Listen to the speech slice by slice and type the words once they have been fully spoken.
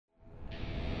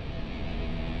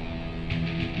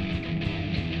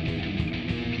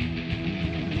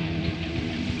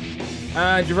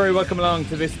And you're very welcome along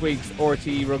to this week's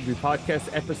RTE Rugby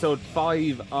Podcast, episode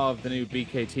 5 of the new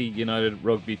BKT United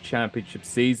Rugby Championship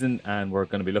season. And we're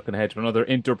going to be looking ahead to another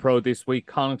Interpro this week.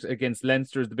 Connacht against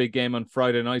Leinster is the big game on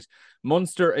Friday night.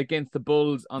 Munster against the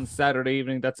Bulls on Saturday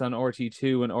evening. That's on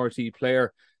RTE2 and RTE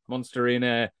Player.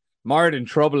 Munster mired in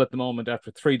trouble at the moment after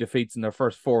 3 defeats in their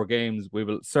first 4 games. We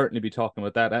will certainly be talking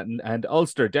about that. And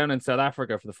Ulster down in South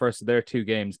Africa for the first of their 2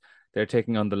 games. They're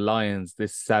taking on the Lions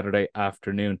this Saturday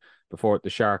afternoon before the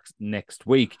Sharks next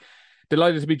week.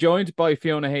 Delighted to be joined by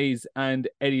Fiona Hayes and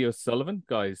Eddie O'Sullivan.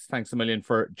 Guys, thanks a million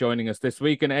for joining us this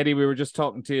week. And Eddie, we were just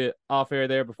talking to you off air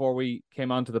there before we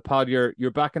came onto the pod.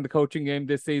 You're back in the coaching game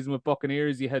this season with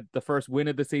Buccaneers. You had the first win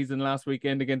of the season last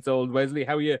weekend against Old Wesley.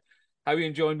 How are you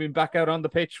enjoying being back out on the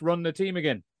pitch running the team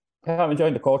again? Yeah, I'm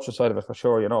enjoying the coaching side of it for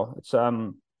sure.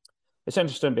 It's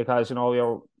interesting because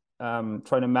you're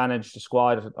trying to manage the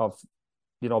squad of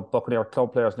Buccaneer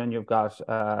club players, and then you've got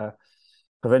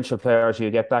provincial players you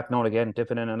get back now and again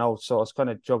dipping in and out, so it's kind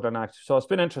of juggling act. So it's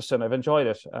been interesting. I've enjoyed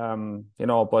it.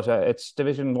 But it's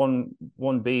Division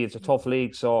 1B. It's a tough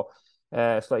league, so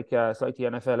it's like the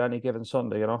NFL any given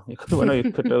Sunday. You could win or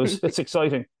you could lose. It's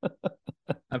exciting.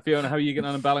 And Fiona, how are you getting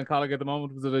on in Ballincollig at the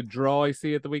moment? Was it a draw I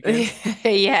see at the weekend?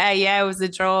 Yeah, it was a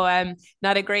draw.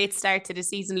 Not a great start to the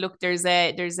season. Look, there's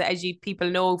as you people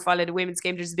know, follow the women's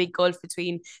game, there's a big gulf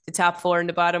between the top 4 and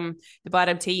the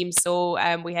bottom team. So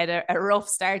we had a rough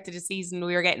start to the season.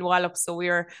 We were getting walloped, so we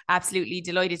were absolutely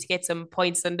delighted to get some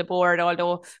points on the board,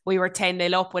 although we were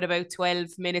 10-0 up with about 12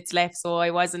 minutes left. So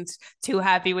I wasn't too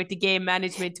happy with the game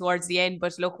management towards the end.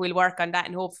 But look, we'll work on that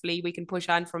and hopefully we can push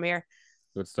on from here.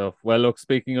 Good stuff. Well, look,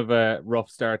 speaking of rough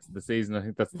starts of the season, I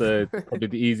think that's probably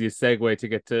the easiest segue to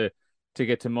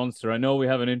get to Munster. I know we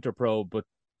have an Interpro, but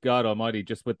God Almighty,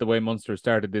 just with the way Munster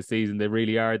started this season, they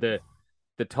really are the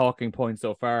talking point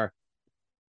so far.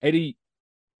 Eddie,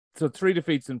 so 3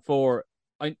 defeats in 4.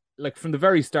 From the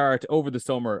very start over the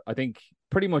summer, I think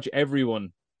pretty much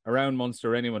everyone around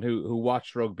Munster, anyone who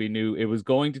watched rugby, knew it was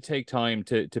going to take time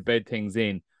to bed things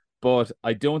in. But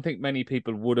I don't think many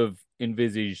people would have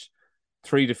envisaged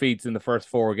 3 defeats in the first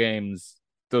 4 games,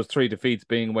 those 3 defeats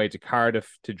being away to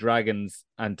Cardiff, to Dragons,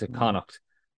 and to Connacht.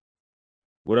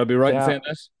 Would I be right in saying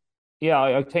that? Yeah,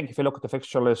 I think if you look at the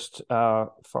fixture list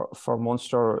for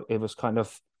Munster, it was kind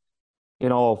of,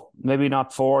 maybe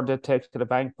not 4 they take to the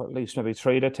bank, but at least maybe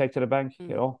 3 they take to the bank,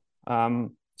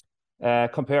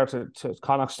 compared to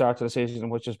Connacht's start to the season,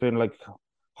 which has been like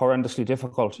horrendously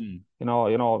difficult.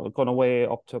 Going away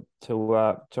up to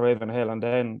Ravenhill and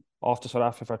then off to South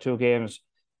Africa for 2 games.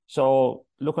 So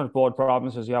looking at both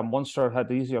provinces, Munster had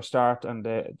the easier start and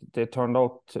they turned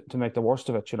out to make the worst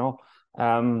of it, It's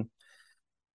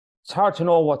hard to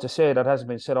know what to say that hasn't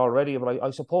been said already, but I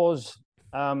suppose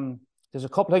there's a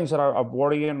couple of things that are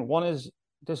worrying. One is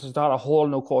this is not a whole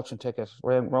new coaching ticket.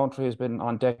 Rowntree has been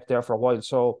on deck there for a while,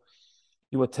 so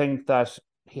you would think that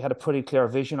he had a pretty clear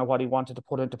vision of what he wanted to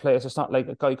put into place. It's not like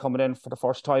a guy coming in for the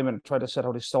first time and trying to set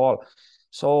out his stall.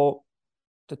 So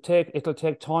it'll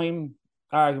take time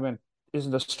argument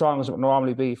isn't as strong as it would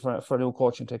normally be for a new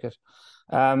coaching ticket.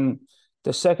 The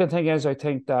second thing is I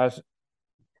think that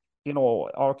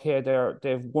RK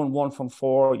they've won 1 from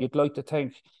 4. You'd like to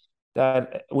think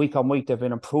that week on week they've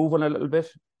been improving a little bit.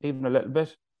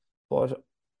 But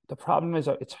the problem is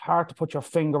that it's hard to put your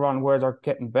finger on where they're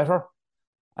getting better.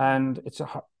 And it's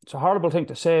a horrible thing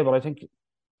to say, but I think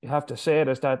you have to say it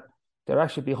is that they're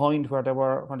actually behind where they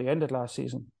were when they ended last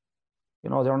season.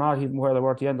 They're not even where they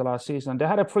were at the end of last season. And they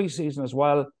had a pre-season as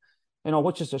well,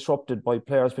 which is disrupted by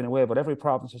players being away, but every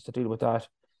province has to deal with that.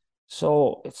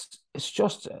 So it's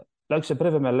just like a bit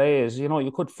of a malaise.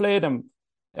 You could flay them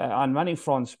on many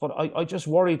fronts, but I just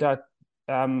worry that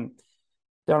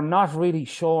they're not really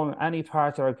showing any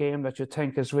part of their game that you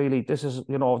think is really,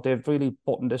 they've really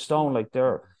buttoned this down.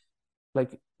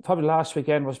 Probably last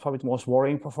weekend was probably the most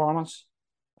worrying performance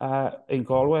in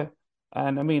Galway.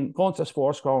 And I mean, going to a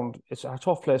sports ground, it's a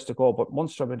tough place to go, but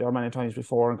Munster have been there many times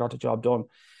before and got the job done.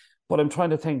 But I'm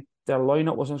trying to think, their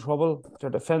lineup was in trouble. Their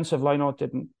defensive lineup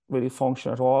didn't really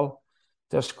function at all.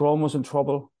 Their scrum was in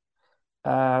trouble.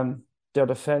 Their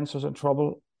defence was in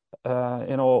trouble.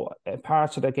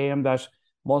 Parts of the game that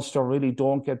Munster really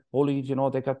don't get bullied.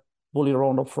 They get bullied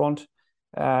around up front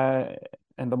and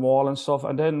the maul and stuff.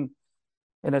 And then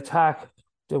in attack,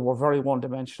 they were very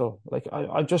one-dimensional.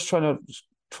 I'm just trying to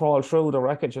trawl through the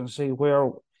wreckage and see where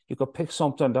you could pick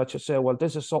something that you say, well,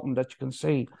 this is something that you can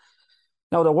see.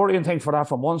 Now, the worrying thing for that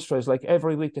for Munster is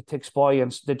every week that ticks by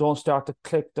and they don't start to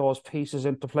click those pieces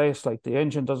into place, the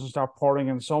engine doesn't start pouring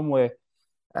in some way.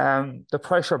 The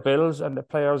pressure builds and the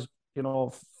players,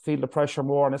 feel the pressure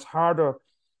more, and it's harder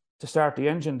to start the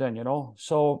engine then,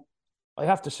 So I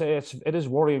have to say it is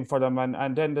worrying for them.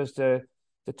 And then there's the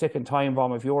ticking time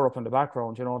bomb of Europe in the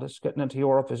background. This getting into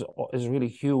Europe is really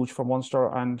huge for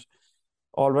Munster. And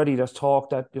already there's talk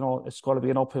that, it's going to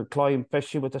be an uphill climb,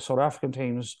 especially with the South African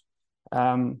teams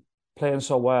playing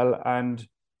so well. And,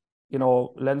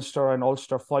 Leinster and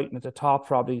Ulster fighting at the top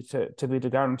probably to be the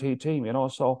guaranteed team,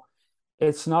 So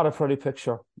it's not a pretty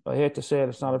picture. I hate to say it,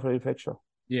 it's not a pretty picture.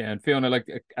 Yeah, and Fiona, like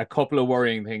a couple of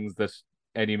worrying things that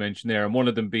Eddie mentioned there, and one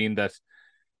of them being that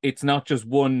it's not just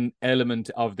one element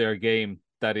of their game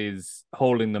that is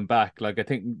holding them back. Like, I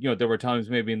think, there were times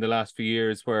maybe in the last few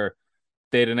years where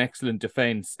they had an excellent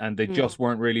defense and they just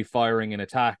weren't really firing in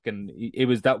attack. And it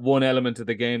was that one element of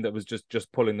the game that was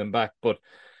just pulling them back. But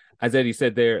as Eddie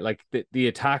said there, like the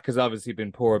attack has obviously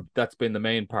been poor. That's been the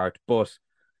main part. But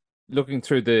looking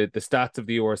through the stats of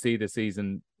the URC this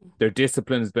season, their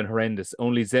discipline has been horrendous.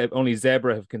 Only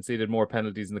Zebra have conceded more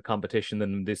penalties in the competition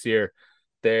than them this year.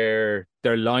 Their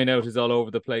line out is all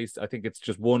over the place. I think it's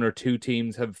just one or two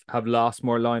teams have lost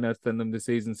more line outs than them this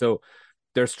season. So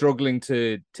they're struggling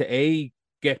to A,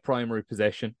 get primary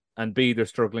possession, and B, they're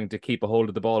struggling to keep a hold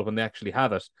of the ball when they actually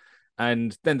have it.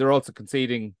 And then they're also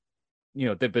conceding,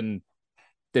 they've been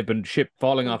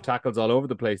falling off tackles all over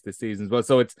the place this season as well.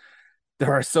 So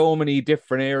there are so many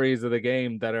different areas of the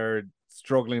game that are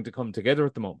struggling to come together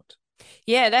at the moment.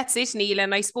 Yeah, that's it, Neil.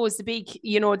 And I suppose the big,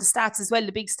 the stats as well,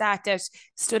 the big stat that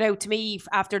stood out to me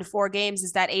after the 4 games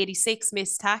is that 86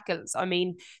 missed tackles. I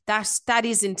mean, that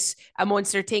isn't a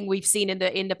Munster thing we've seen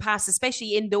in the past,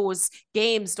 especially in those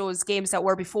games that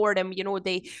were before them.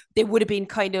 They would have been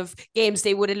kind of games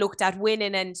they would have looked at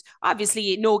winning. And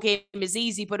obviously no game is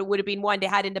easy, but it would have been one they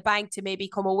had in the bank to maybe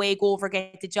come away, go over,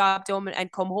 get the job done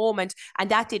and come home. And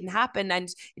that didn't happen. And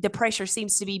the pressure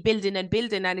seems to be building and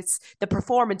building, and it's the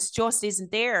performance just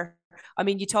isn't there. I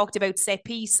mean, you talked about set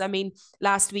piece. I mean,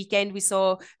 last weekend we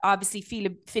saw obviously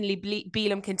Finlay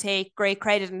Bealham can take great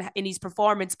credit in his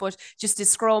performance, but just the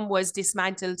scrum was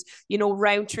dismantled.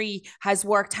 Roundtree has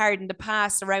worked hard in the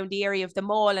past around the area of the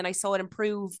maul, and I saw it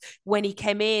improve when he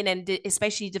came in, and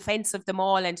especially defense of the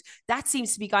maul, and that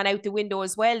seems to be gone out the window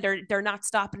as well. They're not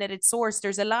stopping at its source.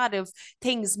 There's a lot of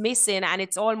things missing, and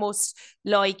it's almost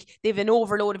like they've an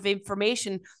overload of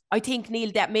information. I think,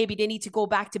 Neil, that maybe they need to go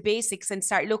back to basics and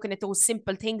start looking at those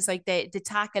simple things like the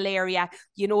tackle area,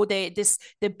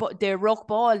 the ruck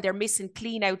ball. They're missing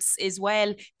clean outs as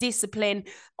well, discipline.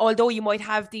 Although you might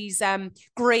have these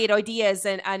great ideas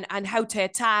and how to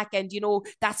attack, and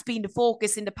that's been the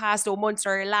focus in the past.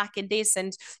 Munster are lacking this,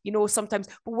 and sometimes,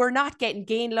 but we're not getting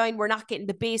gain line, we're not getting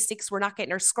the basics, we're not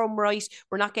getting our scrum right,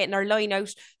 we're not getting our line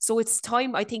out. So it's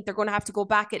time. I think they're going to have to go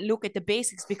back and look at the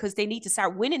basics, because they need to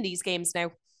start winning these games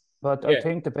now. But yeah. I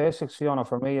think the basics, Fiona,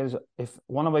 for me is, if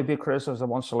one of my big criticisms of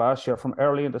Munster last year from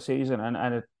early in the season,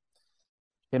 and it,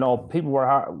 people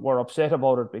were upset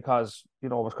about it because,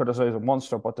 it was criticising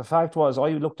Munster. But the fact was, I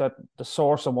looked at the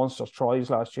source of Munster's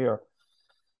tries last year,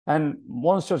 and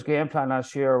Munster's game plan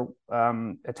last year,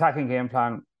 attacking game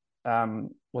plan,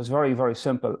 was very, very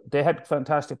simple. They had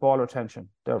fantastic ball retention.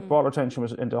 Their ball retention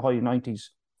was in the high 90s.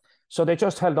 So they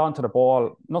just held on to the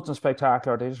ball, nothing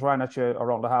spectacular. They just ran at you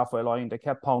around the halfway line. They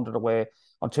kept pounding away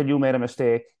until you made a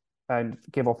mistake and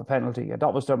gave up a penalty. And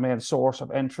that was their main source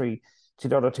of entry to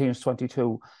the other team's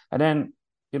 22. And then,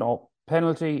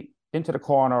 penalty into the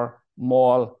corner,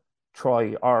 maul,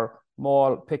 try, or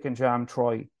maul, pick and jam,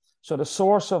 try. So the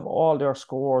source of all their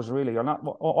scores really are not,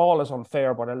 all is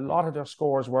unfair, but a lot of their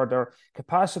scores were their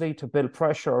capacity to build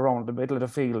pressure around the middle of the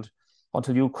field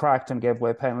until you cracked and gave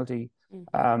away a penalty.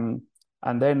 And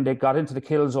then they got into the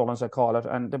kill zone, as I call it,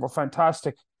 and they were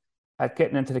fantastic at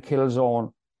getting into the kill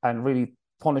zone and really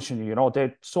punishing you.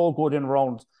 They're so good in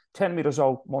around 10 meters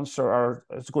out. Munster are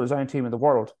as good as any team in the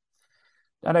world.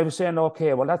 And I was saying,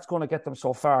 okay, well, that's going to get them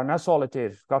so far, and that's all it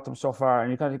did, got them so far. And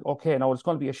you're going to think, okay, now it's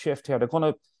going to be a shift here. They're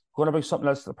going to bring something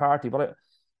else to the party. But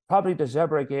probably the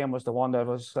Zebra game was the one that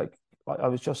was like, I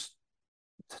was just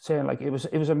saying, like, it was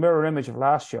a mirror image of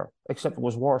last year, except it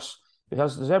was worse.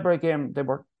 Because the Zebra game, they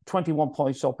were 21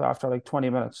 points up after like 20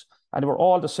 minutes. And they were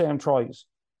all the same tries.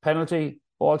 Penalty,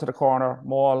 ball to the corner,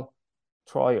 maul,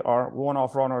 try, or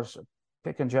one-off runners,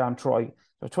 pick and jam, try. They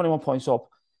were 21 points up.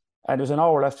 And there was an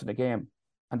hour left in the game.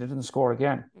 And they didn't score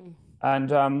again.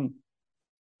 And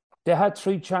they had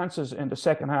 3 chances in the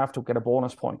second half to get a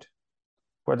bonus point,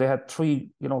 where they had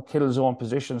 3, kill zone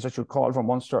positions that you call from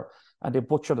Munster. And they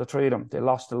butchered the 3 of them. They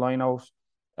lost the line out.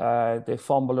 They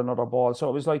fumbled another ball. So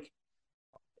it was like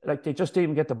they just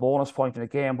didn't get the bonus point in the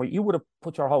game, where you would have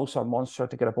put your house on Munster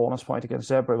to get a bonus point against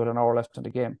Zebra with an hour left in the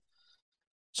game.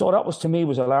 So that was, to me,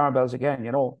 was alarm bells again,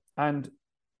 And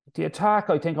the attack,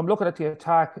 I think I'm looking at the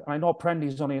attack, and I know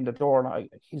Prendy's only in the door, and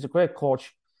he's a great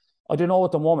coach. I don't know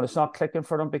at the moment it's not clicking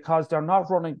for them because they're not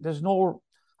running.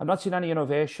 I'm not seeing any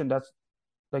innovation. That's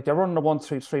like they're running a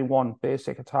 1-3-3-1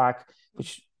 basic attack,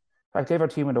 which like every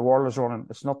team in the world is running.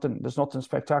 It's nothing. There's nothing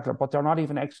spectacular, but they're not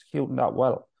even executing that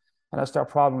well, and that's their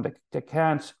problem. They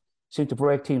can't seem to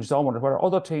break teams down with it. Where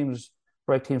other teams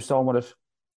break teams down with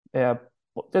it,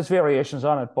 there's variations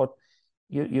on it, but.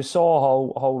 You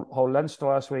saw how Leinster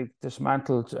last week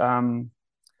dismantled the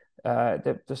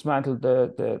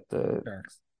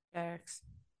Sharks.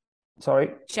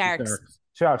 Sorry, Sharks.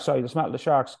 Sorry, dismantled the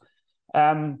Sharks.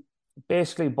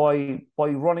 Basically by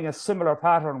running a similar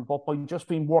pattern, but by just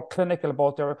being more clinical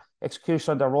about their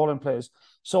execution and their rolling plays.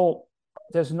 So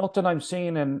there's nothing I'm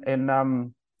seeing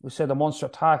in we say the Munster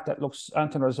attack that looks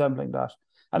anything resembling that,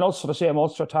 and also the same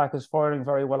Ulster attack is firing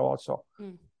very well also.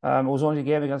 It was only a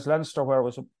game against Leinster where it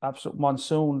was an absolute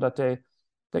monsoon that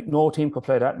no team could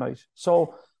play that night.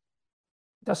 So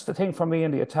that's the thing for me in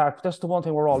the attack. That's the one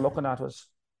thing we're all looking at is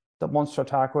the Munster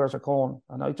attack. Where's it going?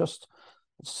 And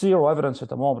zero evidence at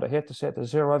the moment. I hate to say it,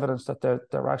 there's zero evidence that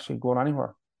they're actually going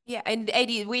anywhere. Yeah, and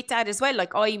Eddie, with that as well,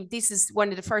 like this is one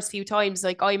of the first few times,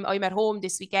 like I'm at home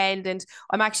this weekend, and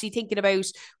I'm actually thinking about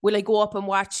will I go up and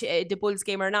watch the Bulls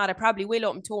game or not? I probably will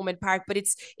up in Thomond Park, but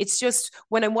it's just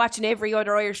when I'm watching every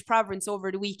other Irish province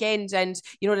over the weekend, and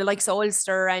the likes of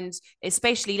Ulster and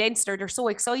especially Leinster, they're so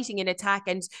exciting in attack,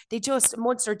 and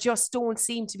Munster just don't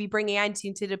seem to be bringing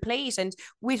anything to the plate. And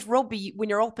with rugby, when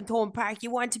you're up in Thomond Park,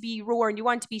 you want to be roaring, you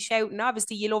want to be shouting.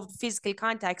 Obviously, you love the physical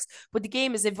contacts, but the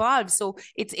game has evolved, so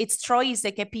it's tries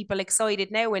that get people excited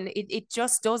now, and it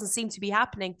just doesn't seem to be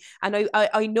happening. And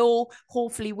I know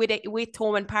hopefully with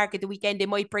Thomond Park at the weekend they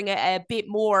might bring a bit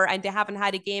more, and they haven't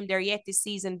had a game there yet this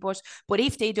season, but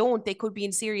if they don't, they could be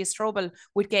in serious trouble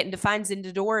with getting the fans in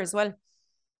the door as well.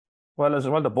 Well, as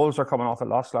well, the Bulls are coming off a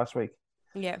loss last week.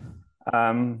 Yeah.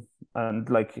 And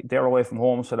like they're away from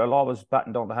home, so they'll always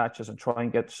batten down the hatches and try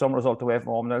and get some result away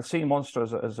from home. And they'll see Munster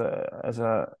as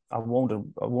a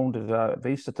wounded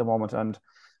beast at the moment. And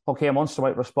okay, Munster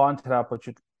might respond to that, but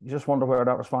you just wonder where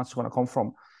that response is going to come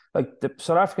from. Like the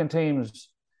South African teams,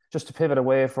 just to pivot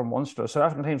away from Munster, South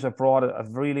African teams have brought a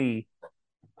really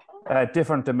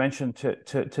different dimension to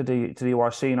the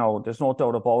URC now. There's no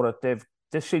doubt about it.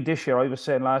 This year, I was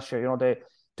saying last year, they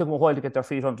took them a while to get their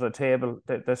feet under the table.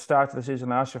 The start of the season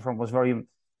last year was very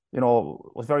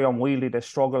unwieldy. They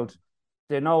struggled.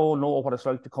 They now know what it's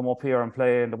like to come up here and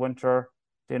play in the winter.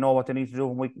 They know what they need to do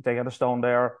when they get us down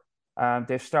there. And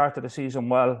they've started the season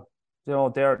well.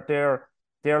 They're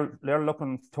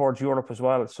looking towards Europe as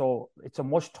well. So it's a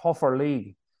much tougher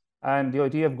league. And the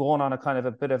idea of going on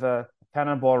a bit of a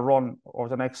cannonball run over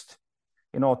the next,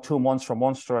 2 months from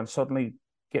Munster and suddenly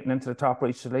getting into the top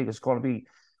reach of the league is going to be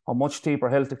a much steeper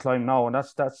hill to climb now, and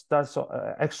that's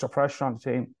extra pressure on the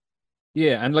team.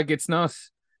 Yeah, and like it's not.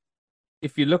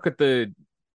 If you look at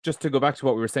just to go back to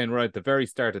what we were saying right at the very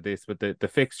start of this, with the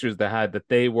fixtures they had, that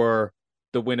they were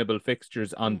the winnable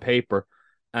fixtures on paper,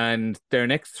 and their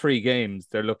next 3 games,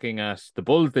 they're looking at the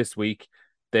Bulls this week.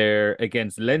 They're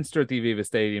against Leinster at the Aviva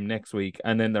Stadium next week,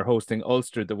 and then they're hosting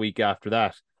Ulster the week after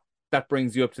that. That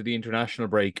brings you up to the international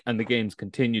break, and the games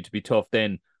continue to be tough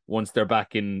then once they're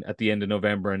back in at the end of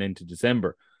November and into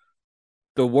December.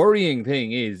 The worrying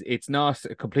thing is it's not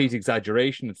a complete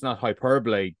exaggeration. It's not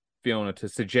hyperbole, Fiona, to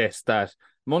suggest that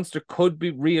Munster could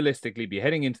be realistically be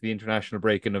heading into the international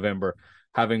break in November,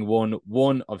 having won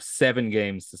 1 of 7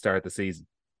 games to start the season.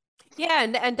 Yeah,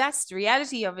 and that's the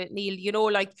reality of it,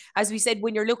 Neil. Like as we said,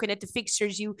 when you're looking at the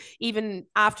fixtures, you even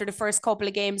after the first couple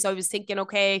of games, I was thinking,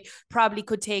 okay, probably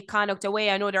could take Connacht away.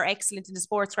 I know they're excellent in the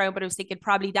sports round, but I was thinking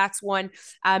probably that's one.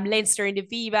 Leinster in the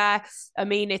Viva. I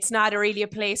mean, it's not really a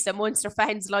place that Munster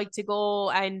fans like to go,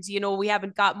 and we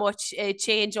haven't got much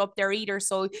change up there either.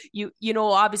 So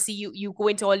obviously you go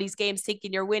into all these games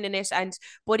thinking you're winning it,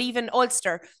 but even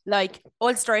Ulster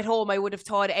at home, I would have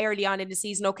thought early on in the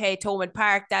season, okay, Thomond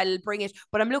Park, that'll bring it.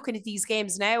 But I'm looking at these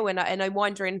games now, and I'm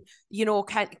wondering,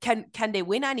 can they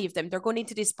win any of them? They're going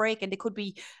into this break, and they could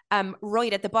be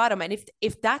right at the bottom. And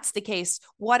if that's the case,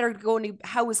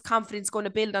 how is confidence going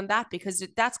to build on that? Because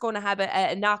that's going to have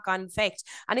a knock-on effect,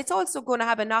 and it's also going to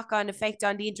have a knock-on effect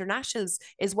on the internationals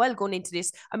as well going into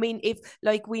this. I mean, if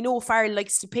we know Farrell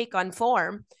likes to pick on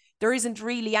form, there isn't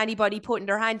really anybody putting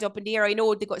their hand up in the air. I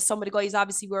know some of the guys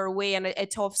obviously were away on a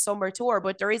tough summer tour,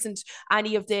 but there isn't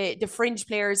any of the fringe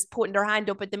players putting their hand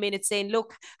up at the minute saying,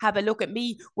 look, have a look at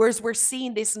me. Whereas we're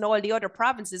seeing this in all the other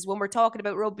provinces. When we're talking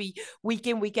about rugby week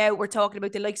in, week out, we're talking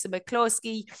about the likes of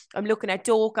McCluskey. I'm looking at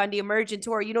Doak on the emerging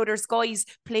tour. You know, there's guys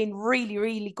playing really,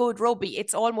 really good rugby.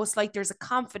 It's almost like there's a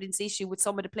confidence issue with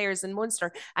some of the players in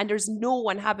Munster, and there's no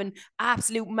one having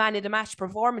absolute man of the match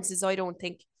performances, I don't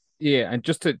think. Yeah, and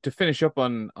just to finish up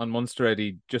on Munster,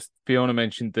 Eddie, just Fiona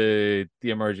mentioned the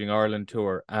Emerging Ireland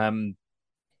tour.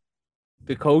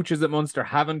 The coaches at Munster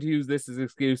haven't used this as an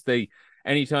excuse.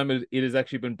 Anytime it has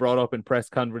actually been brought up in press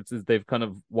conferences, they've kind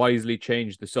of wisely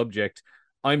changed the subject.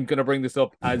 I'm going to bring this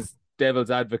up as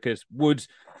devil's advocate. Would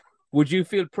you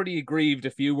feel pretty aggrieved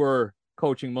if you were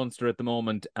coaching Munster at the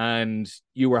moment and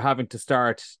you were having to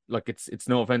start, like, it's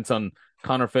no offense on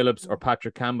Connor Phillips or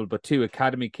Patrick Campbell, but two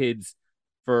academy kids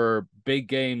for big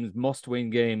games,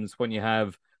 must-win games, when you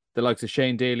have the likes of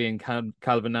Shane Daly and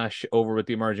Calvin Nash over with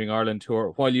the Emerging Ireland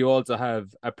tour, while you also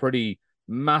have a pretty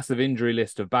massive injury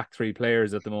list of back three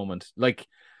players at the moment. Like,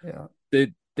 yeah,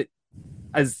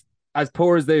 as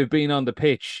poor as they've been on the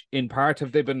pitch, in part,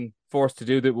 have they been forced to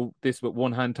do this with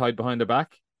one hand tied behind their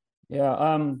back? Yeah,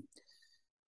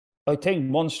 I think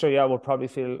Munster, will probably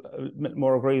feel a bit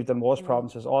more aggrieved than most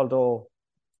provinces, although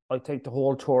I think the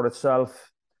whole tour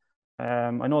itself,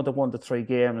 I know they won the 3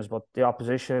 games, but the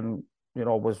opposition,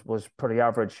 was pretty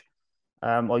average.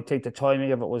 I think the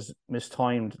timing of it was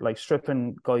mistimed, like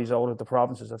stripping guys out of the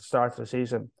provinces at the start of the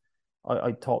season.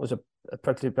 I thought was a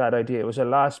pretty bad idea. It was a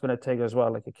last minute thing as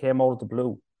well. Like, it came out of the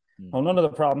blue. Now, none of the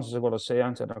provinces are going to say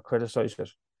anything or criticise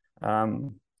it. They're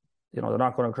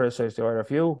not going to criticise the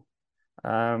RFU.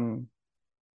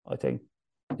 I think,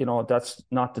 that's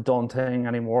not the done thing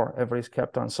anymore. Everybody's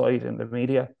kept on side in the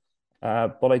media.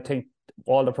 But I think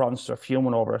all the provinces are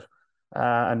fuming over it.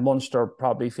 And Munster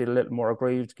probably feel a little more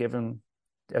aggrieved, given,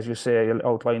 as you say, you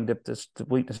outlined the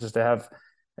weaknesses they have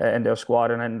in their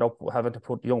squad, and end up having to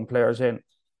put young players in.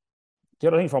 The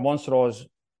other thing for Munster is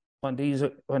when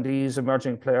these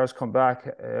emerging players come back,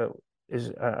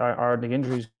 are the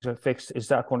injuries fixed? Is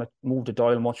that going to move the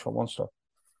dial much for Munster?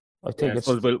 I think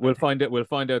we'll find out. We'll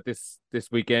find out this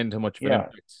weekend how much of an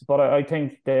impact. But I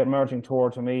think the emerging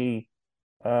tour, to me,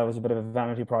 was a bit of a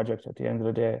vanity project at the end of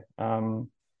the day.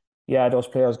 Those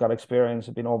players got experience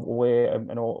of being away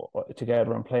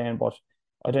together and playing, but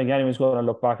I don't think anyone's going to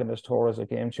look back in this tour as a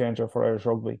game changer for Irish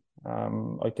rugby.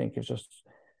 I think it's just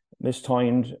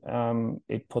mistimed.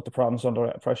 It put the province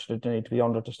under pressure that they need to be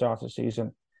under to start the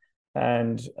season.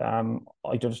 And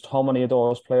how many of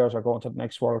those players are going to the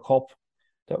next World Cup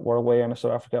that were away in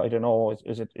South Africa? I don't know.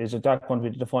 Is it that going to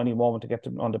be the defining moment to get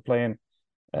them on the plane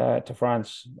to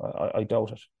France? I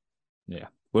doubt it. Yeah,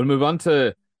 we'll move on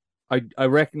to. I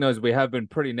recognize we have been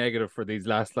pretty negative for these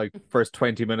last first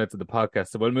 20 minutes of the podcast,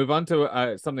 so we'll move on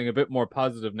to something a bit more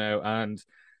positive now. And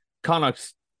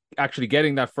Connacht actually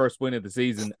getting that first win of the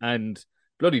season, and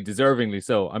bloody deservingly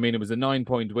so. I mean, it was a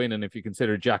 9-point win, and if you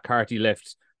consider Jack Carty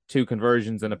left 2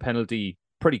 conversions and a penalty,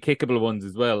 pretty kickable ones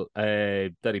as well,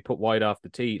 that he put wide off the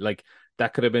tee, like,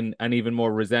 that could have been an even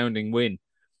more resounding win.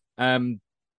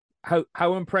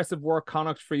 How impressive were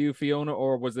Connacht for you, Fiona,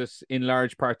 or was it in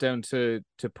large part down to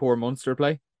poor Munster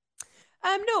play?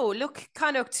 No, look,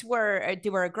 Connacht were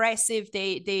aggressive.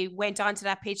 They went onto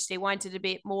that pitch. They wanted a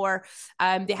bit more.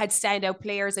 They had standout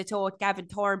players. I thought Gavin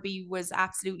Thornby was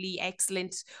absolutely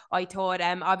excellent. I thought,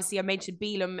 obviously, I mentioned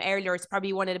Beelum earlier. It's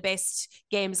probably one of the best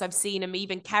games I've seen him,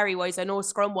 even carry wise. I know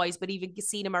scrum wise, but even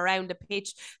seeing him around the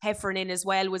pitch. Heffernan as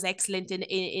well was excellent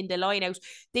in the line out.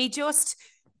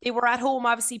 They were at home,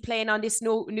 obviously, playing on this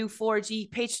new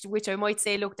 4G pitch, which I might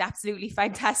say looked absolutely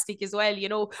fantastic as well.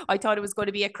 I thought it was going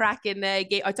to be a cracking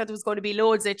game. I thought there was going to be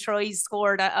loads of tries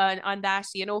scored on that,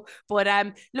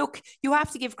 But look, you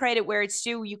have to give credit where it's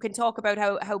due. You can talk about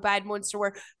how bad Munster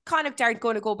were. Connacht aren't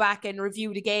going to go back and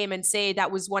review the game and say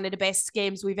that was one of the best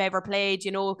games we've ever played.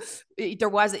 There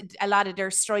was a lot of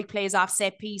their strike plays off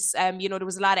set piece. There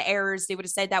was a lot of errors. They would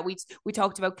have said that. We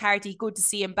talked about Carty. Good to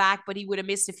see him back, but he would have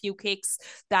missed a few kicks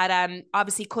that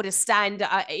obviously could have stand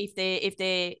if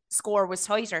the score was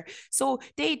tighter. So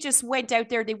they just went out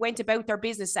there, they went about their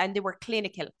business, and they were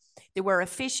clinical. They were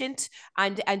efficient,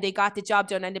 and they got the job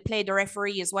done, and they played the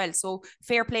referee as well. So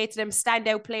fair play to them,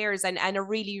 standout players, and a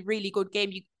really, really good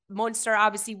game. Munster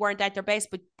obviously weren't at their best,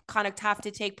 but Connacht have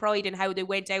to take pride in how they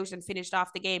went out and finished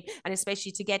off the game, and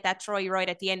especially to get that try right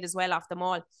at the end as well off the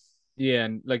maul. Yeah,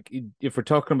 and if we're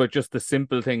talking about just the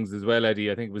simple things as well, Eddie,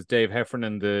 I think it was Dave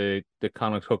Heffernan, the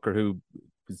Connacht hooker, who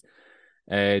was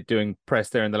doing press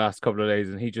there in the last couple of days,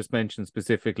 and he just mentioned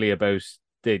specifically about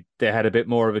they had a bit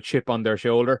more of a chip on their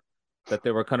shoulder, that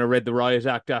they were kind of read the riot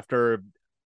act after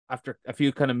a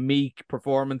few kind of meek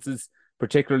performances,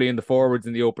 particularly in the forwards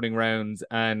in the opening rounds.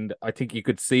 And I think you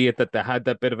could see it that they had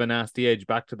that bit of a nasty edge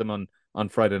back to them on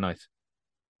Friday night.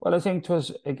 Well, I think it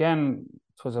was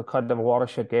a kind of a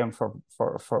watershed game for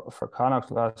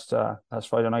Connacht last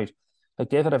Friday night. Like,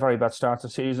 they've had a very bad start to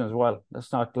the season as well.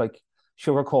 Let's not like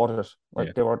sugarcoat it.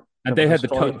 Like, they had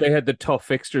the tough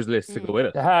fixtures list to go with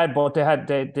it.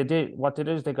 They did what they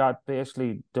did is they got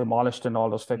basically demolished in all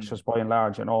those fixtures by and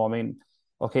large. You know, I mean,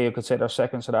 okay, you could say their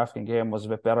second South African game was a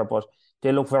bit better, but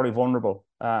they look very vulnerable.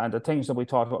 And the things that we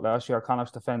talked about last year,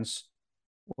 Connacht's defense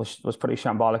was pretty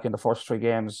shambolic in the first three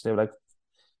games. They were like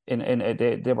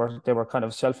they were kind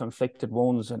of self-inflicted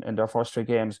wounds in their first three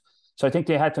games. So I think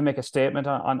they had to make a statement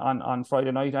on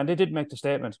Friday night, and they did make the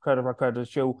statement. Credit where credit is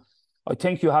due. I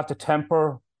think you have to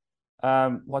temper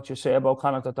what you say about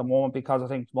Connacht at the moment, because I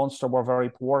think Munster were very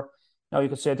poor. Now, you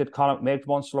could say that Connacht made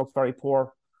Munster look very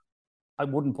poor. I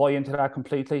wouldn't buy into that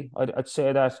completely. I'd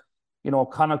say that, you know,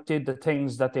 Connacht did the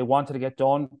things that they wanted to get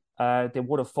done. They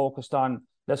would have focused on,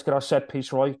 let's get our set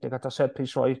piece right. They got their set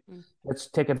piece right. Let's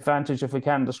take advantage if we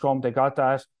can of the scrum. They got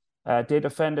that. They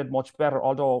defended much better,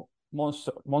 although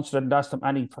Munster didn't ask them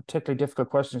any particularly difficult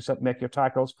questions except make your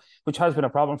tackles, which has been a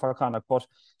problem for Connacht. But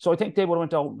so I think they would have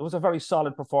went out. It was a very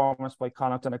solid performance by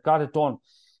Connacht, and it got it done.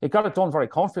 It got it done very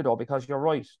comfortably, though, because you're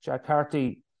right. Jack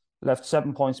Carty left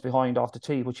 7 points behind off the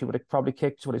tee, which he would have probably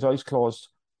kicked with his eyes closed,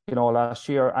 you know, last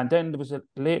year. And then there was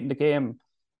late in the game,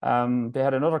 they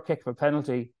had another kick of a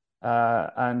penalty,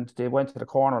 and they went to the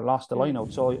corner and lost the line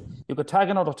out. So you could tag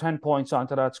another 10 points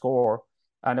onto that score,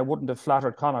 and it wouldn't have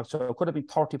flattered Connacht. So it could have been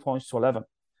 30 points to 11.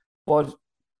 But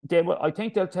I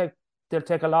think they'll take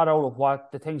a lot out of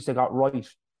what the things they got right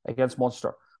against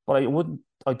Munster. But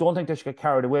I don't think they should get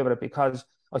carried away with it, because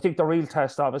I think the real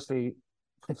test, obviously,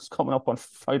 is coming up on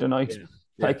Friday night. Yeah.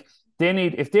 Like, they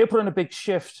need, if they put in a big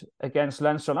shift against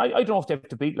Leinster, and I don't know if they have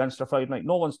to beat Leinster Friday night.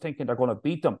 No one's thinking they're going to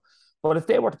beat them. But if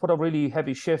they were to put a really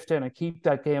heavy shift in and keep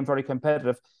that game very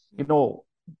competitive, you know,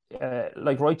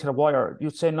 like right to the wire,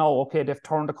 you'd say, no, okay, they've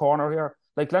turned the corner here.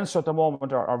 Like, Leinster at the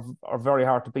moment are very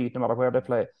hard to beat no matter where they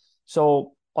play.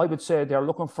 So I would say they're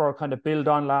looking for a kind of build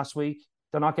on last week.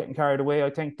 They're not getting carried away.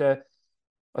 I think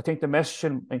the message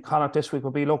in Connacht this week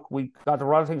will be, look, we got a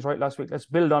lot of things right last week. Let's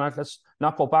build on it. Let's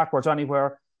not go backwards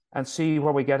anywhere and see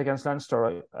where we get against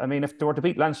Leinster. I mean, if they were to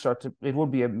beat Leinster, it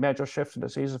would be a major shift in the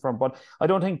season for them. But I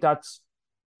don't think that's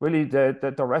really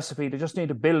the recipe. They just need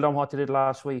to build on what they did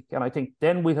last week. And I think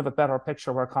then we'd have a better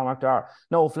picture where Connacht are.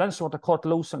 No, if Leinster were to cut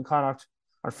loose in Connacht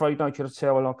on Friday night, you'd say,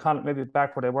 well, no, Connacht maybe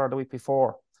back where they were the week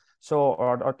before, so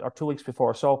or 2 weeks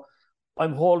before. So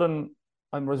I'm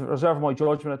reserving my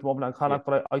judgment at the moment on Connacht,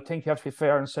 but I think you have to be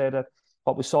fair and say that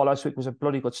what we saw last week was a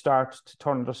bloody good start to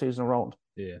turn the season around.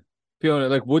 Yeah. Fiona,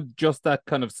 like, would just that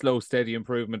kind of slow, steady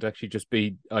improvement actually just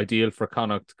be ideal for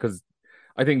Connacht? Because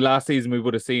I think last season we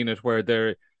would have seen it where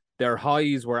their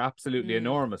highs were absolutely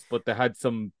enormous, but they had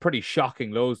some pretty shocking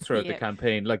lows throughout the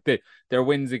campaign. Like their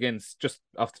wins against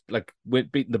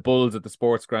beating the Bulls at the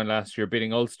Sports Ground last year,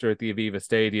 beating Ulster at the Aviva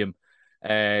Stadium,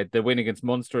 the win against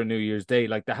Munster on New Year's Day.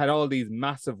 Like, they had all these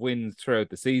massive wins throughout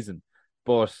the season,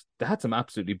 but they had some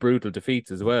absolutely brutal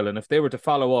defeats as well. And if they were to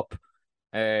follow up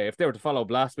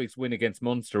last week's win against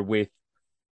Munster with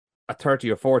a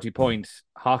 30 or 40 point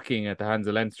hocking at the hands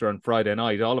of Leinster on Friday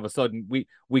night, all of a sudden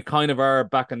we kind of are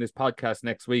back on this podcast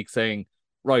next week saying,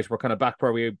 right, we're kind of back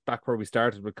where we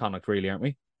started with Connacht, really, aren't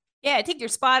we? Yeah, I think you're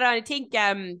spot on. I think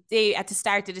they, at the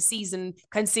start of the season,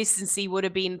 consistency would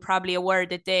have been probably a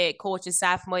word that the coaching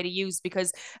staff might have used,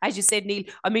 because, as you said, Neil,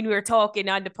 I mean, we were talking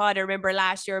on the pod, I remember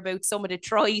last year, about some of the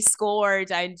tries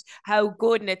scored and how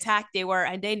good an attack they were,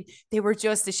 and then they were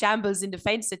just a shambles in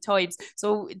defence at times.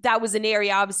 So that was an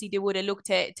area, obviously, they would have looked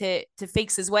to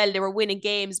fix as well. They were winning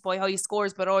games by high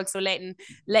scores, but also letting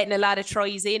a lot of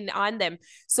tries in on them.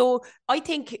 So I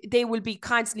think they will be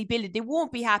constantly building. They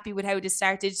won't be happy with how they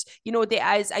started. You know, they,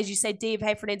 as you said, Dave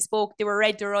Heffernan spoke, they were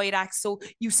read the right act. So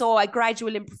you saw a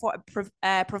gradual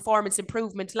performance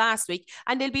improvement last week,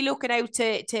 and they'll be looking out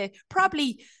to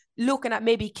probably looking at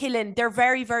maybe killing. They're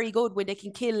very, very good when they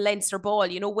can kill Leinster ball,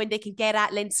 you know, when they can get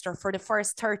at Leinster for the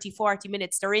first 30, 40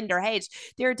 minutes, they're in their head.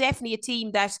 They're definitely a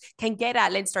team that can get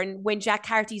at Leinster. And when Jack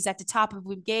Carty's at the top of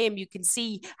the game, you can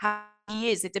see how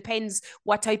he is. It depends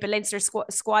what type of Leinster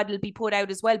squad will be put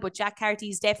out as well. But Jack Carty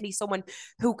is definitely someone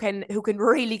who can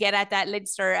really get at that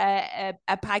Leinster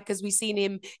a pack, because we've seen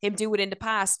him do it in the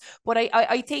past. But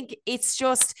I think it's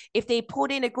just, if they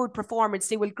put in a good performance,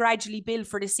 they will gradually build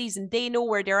for the season. They know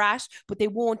where they're at, but they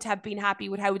won't have been happy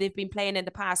with how they've been playing in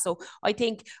the past. So I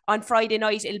think on Friday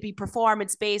night it'll be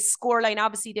performance based. Scoreline,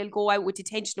 obviously they'll go out with the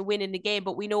intention of winning the game,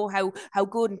 but we know how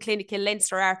good and clinical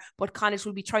Leinster are. But Connacht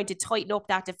will be trying to tighten up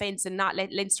that defence and not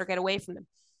let Leinster get away from them.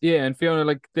 Yeah, and Fiona,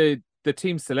 like the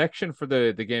team selection for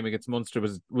the game against Munster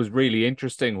was really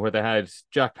interesting, where they had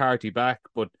Jack Carty back,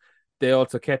 but they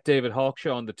also kept David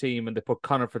Hawkshaw on the team, and they put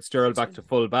Conor Fitzgerald back to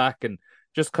full back, and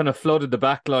just kind of flooded the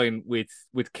back line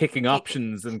with kicking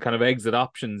options and kind of exit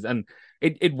options. And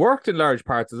it worked in large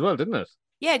parts as well, didn't it?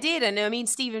 Yeah, it did. And I mean,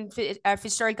 Stephen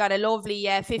Fitzgerald got a lovely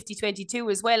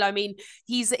 50-22 as well. I mean,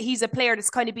 he's a player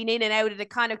that's kind of been in and out of the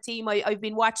Connacht team. I've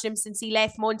been watching him since he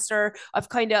left Munster. I've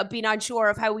kind of been unsure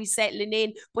of how he's settling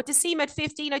in. But to see him at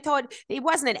 15, I thought it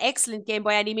wasn't an excellent game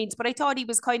by any means, but I thought he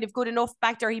was kind of good enough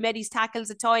back there. He made his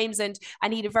tackles at times, and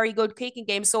he had a very good kicking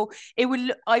game. So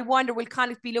I wonder, will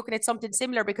Connacht be looking at something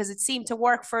similar, because it seemed to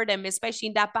work for them, especially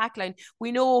in that back line.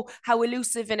 We know how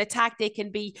elusive in attack they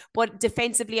can be, but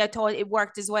defensively, I thought it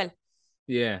worked as well.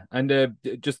 Yeah, and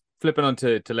just flipping on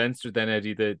to Leinster then,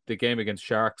 Eddie, the game against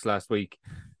Sharks last week.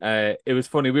 It was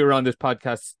funny. We were on this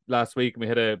podcast last week and we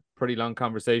had a pretty long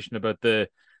conversation about the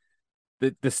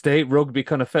state rugby.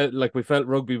 Kind of felt like we felt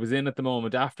rugby was in at the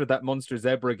moment after that Munster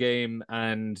Zebra game,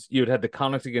 and you'd had the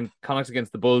Connacht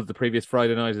against the Bulls the previous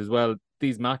Friday night as well.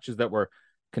 These matches that were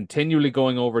continually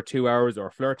going over 2 hours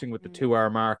or flirting with the 2 hour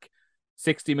mark.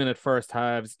 60-minute first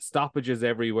halves, stoppages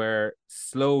everywhere,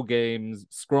 slow games,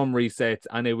 scrum resets,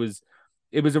 and it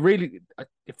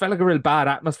felt like a real bad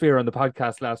atmosphere on the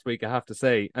podcast last week, I have to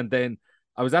say. And then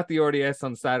I was at the RDS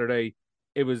on Saturday.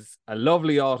 It was a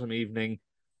lovely autumn evening.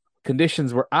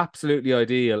 Conditions were absolutely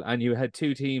ideal, and you had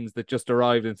two teams that just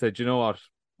arrived and said, you know what,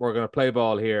 we're going to play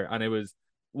ball here. And it was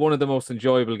one of the most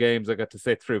enjoyable games I got to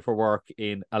sit through for work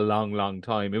in a long, long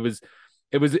time. It was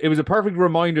a perfect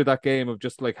reminder, that game, of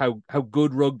just like how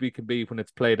good rugby can be when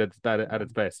it's played at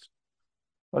its best.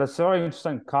 Well, it's a very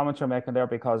interesting comment you're making there,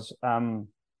 because to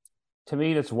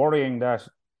me it's worrying that,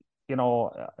 you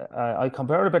know, I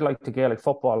compare it a bit like to Gaelic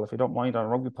football, if you don't mind, on a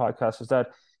rugby podcast, is that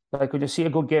like when you see a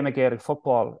good game of Gaelic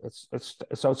football, it's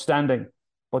outstanding,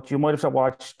 but you might have to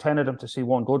watch 10 of them to see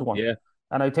one good one. Yeah.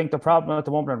 And I think the problem at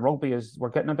the moment in rugby is we're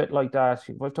getting a bit like that.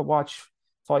 You have to watch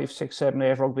 5, 6, 7,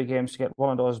 8 rugby games to get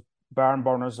one of those barn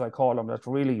burners, I call them, that's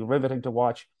really riveting to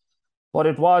watch. But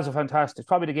it was a fantastic,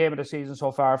 probably the game of the season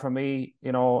so far for me,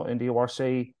 you know, in the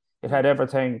URC. It had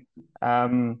everything.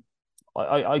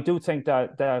 I do think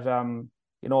that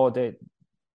you know,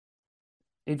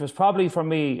 it was probably, for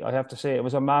me, I have to say, it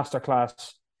was a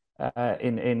masterclass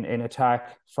in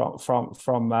attack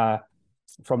from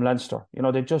Leinster. You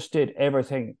know, they just did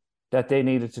everything that they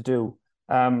needed to do.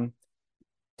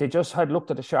 They just had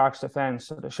looked at the Sharks' defence.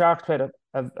 So the Sharks played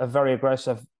a very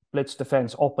aggressive blitz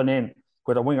defence up and in,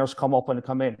 where the wingers come up and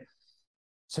come in.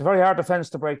 It's a very hard defence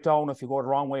to break down if you go the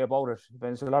wrong way about it.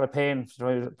 There's a lot of pain,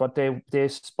 but they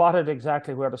spotted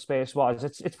exactly where the space was.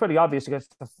 It's pretty obvious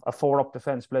against a 4-up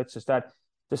defence blitz, is that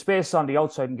the space on the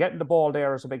outside and getting the ball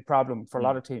there is a big problem for a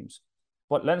lot of teams.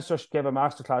 But Leinster gave a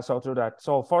masterclass how to do that.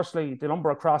 So firstly, the number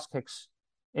of cross kicks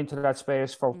into that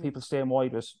space for people staying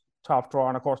wide was top drawer,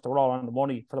 and of course they were all on the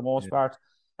money for the most part.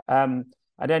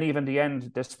 And then even the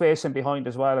end, the space in behind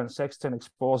as well, and Sexton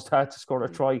exposed that to score a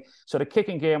try. So the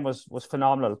kicking game was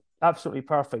phenomenal, absolutely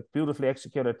perfect, beautifully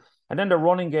executed. And then the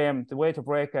running game, the way to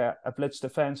break a blitz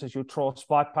defence is you throw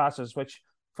spot passes, which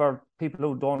for people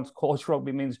who don't coach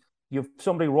rugby means you've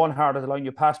somebody run hard at the line,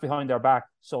 you pass behind their back.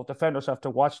 So defenders have to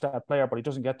watch that player, but he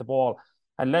doesn't get the ball.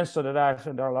 And Leinster did that,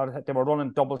 and they were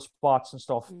running double spots and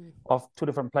stuff of two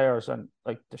different players, and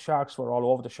like the Sharks were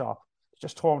all over the shop,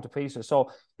 just tore them to pieces.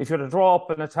 So if you're to draw up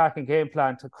an attacking game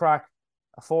plan to crack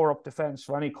a 4-up defence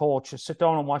for any coach, just sit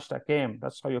down and watch that game.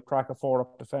 That's how you crack a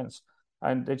 4-up defence.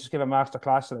 And they just give a master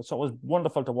class in it. So it was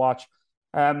wonderful to watch.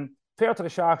 Fair to the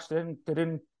Sharks, they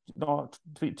didn't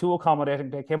be too accommodating.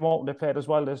 They came out and they played as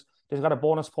well. They've got a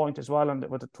bonus point as well, and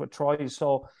with tries.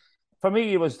 So for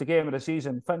me, it was the game of the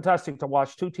season. Fantastic to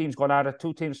watch. Two teams going at it,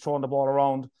 two teams throwing the ball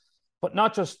around, but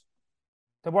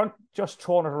they weren't just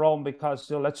throwing it around because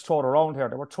let's throw it around here.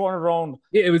 They were throwing it around.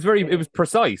 Yeah, it was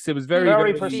precise. It was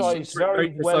very precise,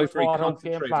 very well thought out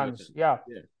game plans. Yeah.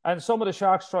 And some of the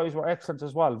Sharks' tries were excellent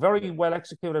as well. Very well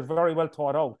executed, very well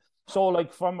thought out. So,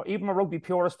 like, from even a rugby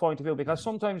purist point of view, because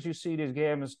sometimes you see these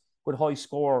games with high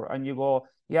score and you go,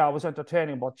 yeah, it was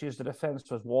entertaining, but geez, the defence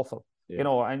was woeful. You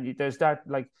know, and there's that,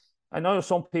 like, I know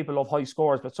some people love high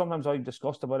scores, but sometimes I'm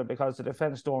disgusted about it because the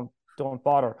defense don't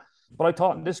bother. But I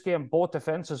thought in this game, both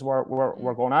defenses were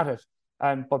going at it,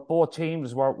 but both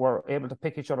teams were able to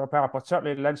pick each other apart. But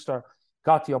certainly Leinster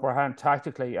got the upper hand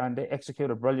tactically, and they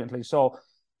executed brilliantly. So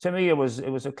to me, it was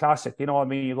a classic. You know, I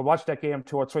mean, you could watch that game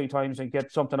 2 or 3 times and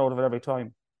get something out of it every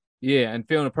time. Yeah, and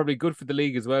Fiona, probably good for the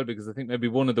league as well, because I think maybe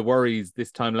one of the worries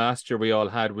this time last year we all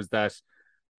had was that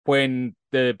when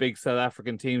the big South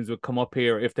African teams would come up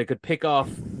here, if they could pick off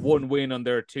one win on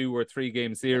their 2 or 3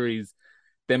 game series,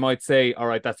 they might say, all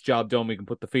right, that's job done. We can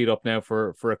put the feet up now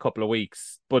for a couple of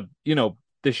weeks. But, you know,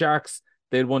 the Sharks,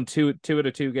 they'd won two out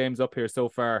of 2 games up here so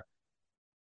far.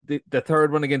 The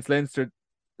third one against Leinster,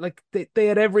 like they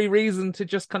had every reason to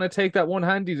just kind of take that one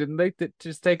handy, didn't they? To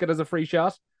just take it as a free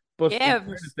shot. But yeah, in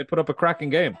fairness, they put up a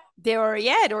cracking game. They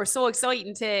were so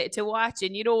exciting to watch.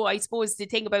 And, you know, I suppose the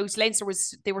thing about Leinster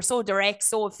was they were so direct,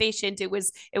 so efficient. It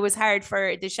was hard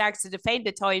for the Sharks to defend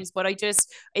at times, but I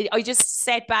just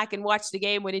sat back and watched the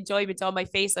game with enjoyment on my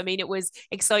face. I mean, it was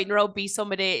exciting rugby.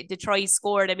 Some of the tries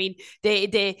scored. I mean,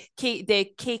 the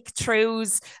kick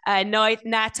throughs,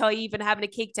 Nata even having a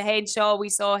kick to Henshaw. We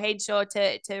saw Henshaw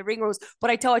to Ringrose,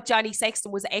 but I thought Johnny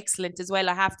Sexton was excellent as well.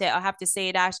 I have to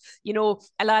say that, you know,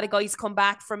 a lot of guys come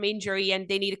back from injury and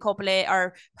they need a couple of,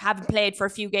 or haven't played for a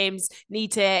few games, need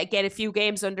to get a few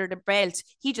games under the belt.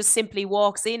 He just simply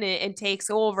walks in and takes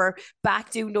over,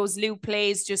 back doing those loop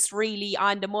plays, just really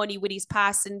on the money with his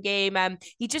passing game.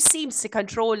 He just seems to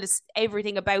control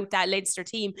everything about that Leinster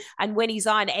team, and when he's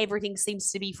on, everything seems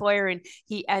to be firing.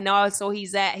 He's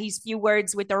few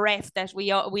words with the ref that we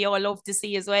all love to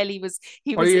see as well.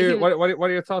 What are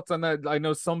your thoughts on that? I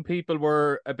know some people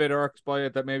were a bit irked by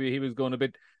it, that maybe he was going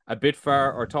a bit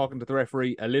far or talking to the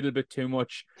referee a little bit too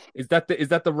much. Is that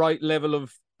the right level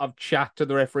of chat to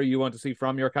the referee you want to see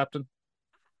from your captain?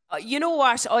 You know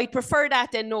what? I prefer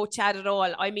that than no chat at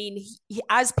all. I mean,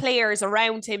 as players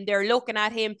around him, they're looking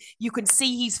at him. You can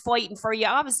see he's fighting for you.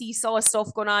 Obviously, he saw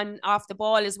stuff going on off the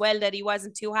ball as well that he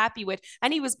wasn't too happy with.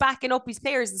 And he was backing up his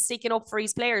players and sticking up for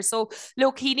his players. So,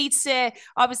 look, he needs to,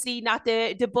 obviously not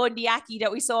the Bundy Aki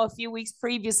that we saw a few weeks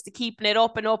previous to keeping it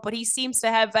up and up, but he seems to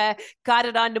have got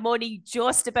it on the money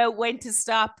just about when to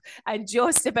stop and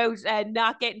just about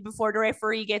not getting before the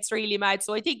referee gets really mad.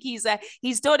 So I think he's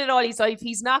done it all his life.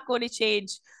 He's not going to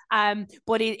change,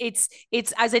 but it's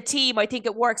as a team, I think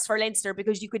it works for Leinster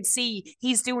because you can see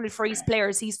he's doing it for his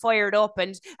players. He's fired up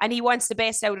and he wants the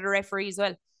best out of the referee as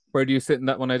well. Where do you sit in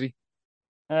that one, Eddie?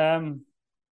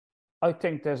 I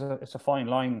think it's a fine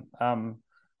line.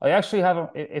 I actually have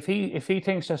if he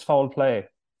thinks there's foul play,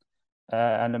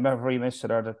 and the referee missed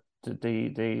it, or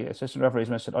the assistant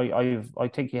referee's missed it, I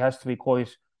think he has to be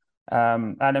quite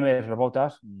animated about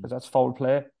that, because that's foul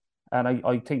play. And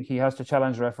I think he has to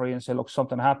challenge the referee and say, look,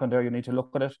 something happened there. You need to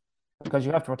look at it, because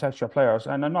you have to protect your players.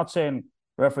 And I'm not saying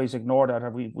referees ignore that, or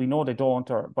we know they don't,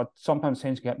 but sometimes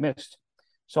things get missed.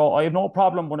 So I have no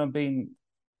problem with him being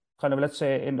kind of, let's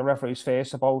say, in the referee's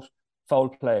face about foul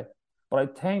play. But I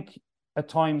think at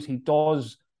times he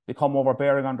does become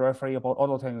overbearing on the referee about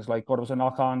other things, like, there was a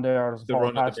knock on there, there's a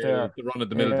foul pass there. The run of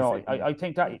the middle. You know, I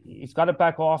think that he's got to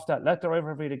back off that. Let the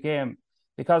referee the game.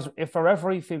 Because if a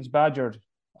referee feels badgered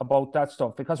about that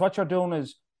stuff, because what you're doing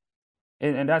is,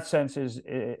 in that sense, is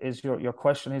you're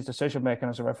questioning his decision making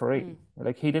as a referee.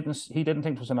 Like, he didn't think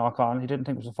it was a knock on, he didn't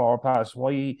think it was a forward pass.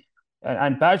 Why?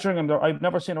 And badgering him, I've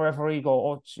never seen a referee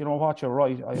go, oh, you know what, you're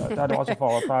right, that was a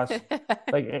forward pass.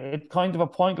 Like, it's kind of a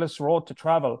pointless road to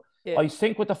travel. Yeah. I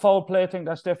think with the foul play thing,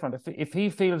 that's different. If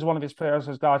he feels one of his players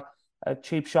has got a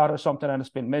cheap shot or something and it's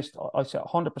been missed, I say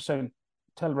 100%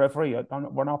 tell the referee,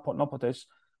 we're not putting up with this.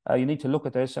 You need to look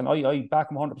at this, and I back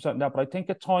him 100% in that. But I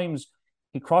think at times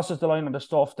he crosses the line on the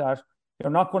stuff that you're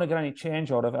not going to get any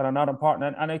change out of and are not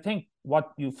important. And I think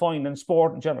what you find in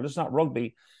sport in general, it's not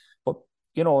rugby, but,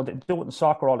 you know, they do it in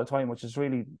soccer all the time, which is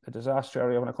really a disaster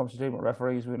area when it comes to dealing with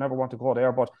referees. We never want to go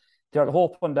there, but they're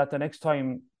hoping that the next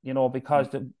time, you know, because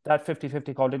that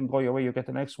 50-50 call didn't go your way, you get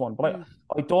the next one. But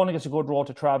I don't think it's a good road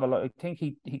to travel. I think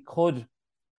he could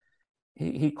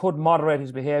moderate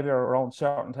his behaviour around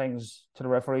certain things to the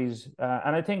referees,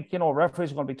 and I think, you know,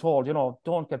 referees are going to be told, you know,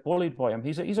 don't get bullied by him.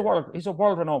 He's a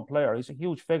world renowned player. He's a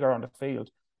huge figure on the field.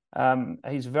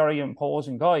 He's a very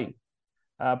imposing guy,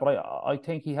 but I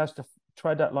think he has to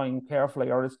tread that line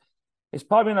carefully, or it's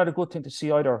probably not a good thing to see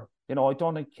either. You know, I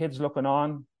don't think kids looking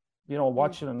on, you know,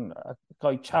 watching a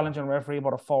guy challenging a referee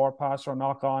about a forward pass or a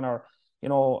knock on, or, you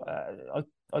know,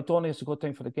 I don't think it's a good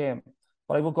thing for the game.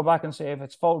 But I will go back and say, if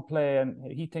it's foul play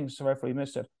and he thinks the referee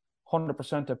missed it,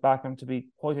 100% to back him to be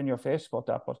quite in your face about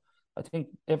that. But I think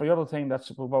every other thing that's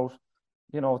about,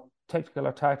 you know, technical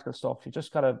or tactical stuff. You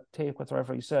just got to take what the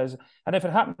referee says. And if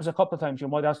it happens a couple of times, you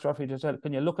might ask the referee to say,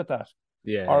 can you look at that?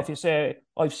 Yeah. Or if you say,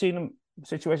 I've seen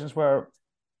situations where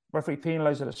referee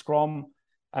penalised at a scrum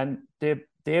and they've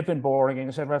been boring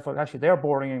and said, referee, actually they're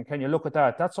boring and can you look at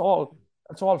that? That's all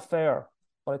fair.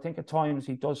 But I think at times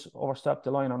he does overstep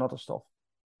the line on other stuff.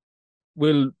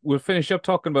 We'll finish up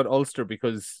talking about Ulster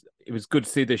because it was good to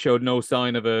see they showed no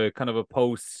sign of a kind of a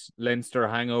post Leinster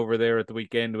hangover there at the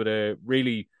weekend with a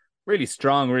really, really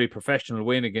strong, really professional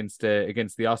win against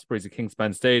the Ospreys at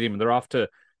Kingspan Stadium, and they're off to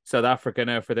South Africa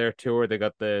now for their tour. They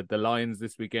got the Lions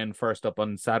this weekend, first up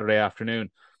on Saturday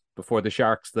afternoon before the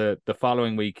Sharks the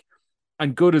following week.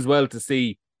 And good as well to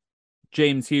see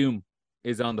James Hume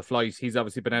is on the flight. He's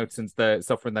obviously been out since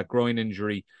suffering that groin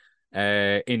injury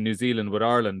in New Zealand with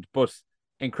Ireland. But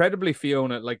incredibly,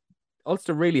 Fiona, like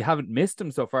Ulster really haven't missed him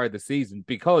so far this season,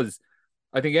 because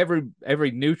I think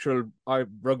every neutral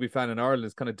rugby fan in Ireland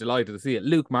is kind of delighted to see it.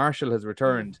 Luke Marshall has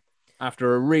returned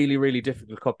after a really, really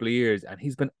difficult couple of years, and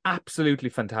he's been absolutely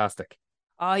fantastic.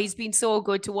 Oh, he's been so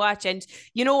good to watch. And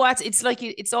you know what?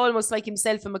 It's almost like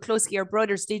himself and McCluskey are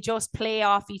brothers. They just play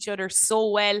off each other so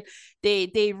well.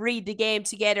 They read the game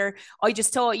together. I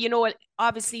just thought,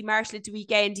 obviously Marshall at the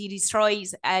weekend, he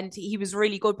destroys and he was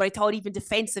really good, but I thought even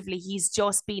defensively, he's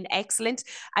just been excellent.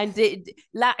 And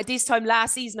this time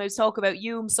last season, I was talking about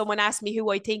Hume. Someone asked me who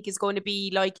I think is going to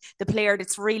be like the player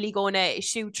that's really going to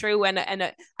shoot through.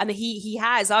 And he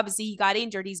has. Obviously, he got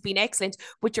injured. He's been excellent.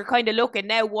 But you're kind of looking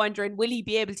now, wondering, will he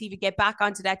be able to even get back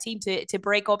onto that team to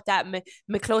break up that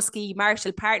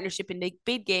McCluskey-Marshall partnership in the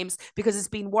big games, because it's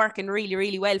been working really,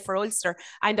 really well for Ulster.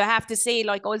 And I have to say,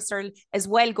 like Ulster as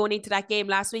well, going into that game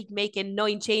last week, making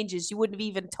 9 changes, you wouldn't have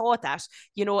even thought that.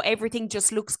 Everything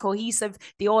just looks cohesive.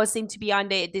 They all seem to be on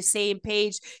the same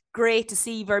page. Great to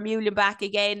see Vermeulen back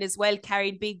again as well,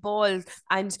 carrying big balls.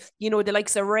 And the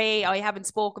likes of Ray, I haven't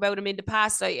spoke about him in the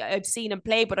past. I've seen him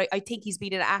play, but I think he's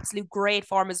been in absolute great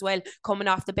form as well, coming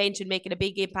off the bench and making a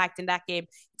big impact in that game.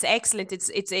 It's excellent.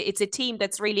 It's a team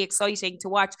that's really exciting to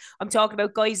watch. I'm talking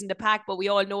about guys in the pack, but we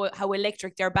all know how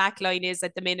electric their back line is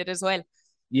at the minute as well.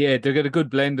 Yeah, they've got a good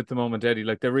blend at the moment, Eddie.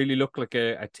 Like, they really look like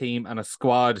a team and a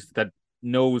squad that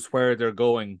knows where they're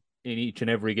going in each and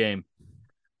every game.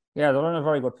 Yeah, they're in a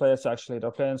very good place, actually.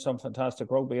 They're playing some fantastic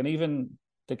rugby. And even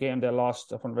the game they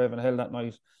lost up on Ravenhill that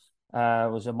night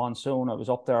was a monsoon. I was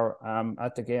up there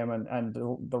at the game, and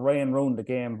the rain ruined the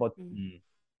game. But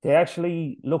they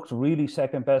actually looked really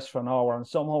second best for an hour, and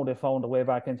somehow they found a way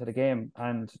back into the game.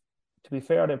 And to be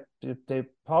fair, they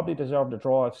probably deserved a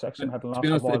draw if Sexton hadn't lost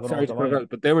the ball.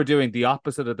 But they were doing the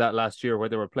opposite of that last year, where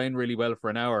they were playing really well for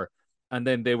an hour, and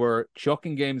then they were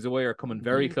chucking games away or coming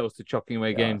very close to chucking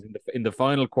away games in the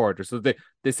final quarter. So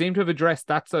they seem to have addressed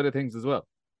that side of things as well.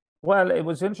 Well, it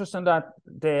was interesting that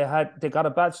they got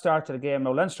a bad start to the game.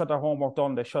 Now, Leinster had their homework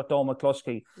done. They shut down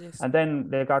McCluskey. Yes. And then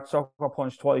they got sucker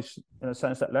punched twice, in a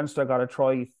sense that Leinster got a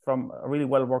try from a really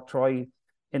well-worked try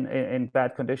in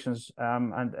bad conditions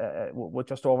and with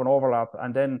just over an overlap.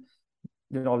 And then,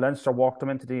 Leinster walked them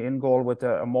into the in goal with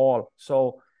a maul.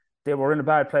 So they were in a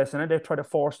bad place. And then they tried to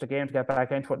force the game to get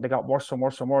back into it. And they got worse and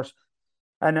worse and worse.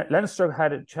 And Leinster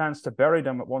had a chance to bury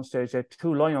them at one stage. They had 2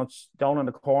 lineouts down in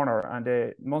the corner, and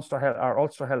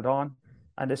Ulster held on,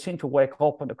 and they seemed to wake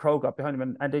up, and the crowd got behind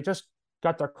them, and they just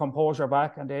got their composure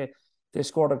back, and they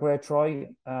scored a great try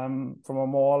from a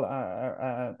maul,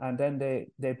 and then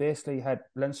they basically had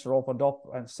Leinster opened up,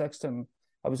 and Sexton,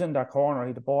 I was in that corner, he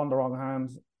had the ball in the wrong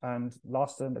hand and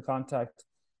lost it in the contact,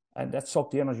 and that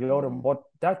sucked the energy out of him. But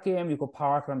that game, you could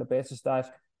park on the basis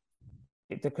that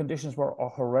the conditions were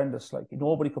horrendous. Like,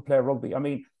 nobody could play rugby. I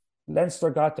mean, Leinster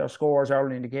got their scores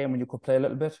early in the game when you could play a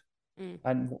little bit.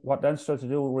 And what Leinster had to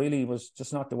do really was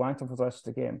just not do anything for the rest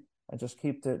of the game and just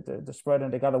keep the spread,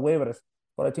 and they got away with it.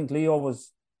 But I think Leo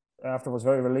was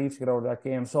very relieved to get out of that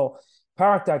game. So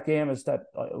part of that game is that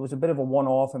it was a bit of a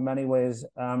one-off in many ways.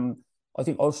 I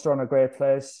think Ulster are in a great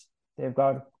place. They've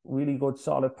got really good,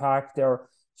 solid pack.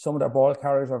 Some of their ball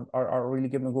carriers are really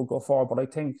giving a good go forward. But I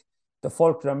think the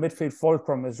midfield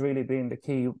fulcrum has really been the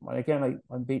key. And again,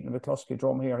 I'm beating the McCluskey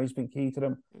drum here. He's been key to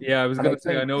them. Yeah, I was going to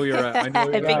say, I know you're a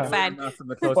big fan.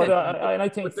 But I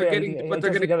think they're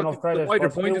getting enough credit. The wider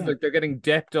point is, like, they're getting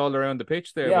depth all around the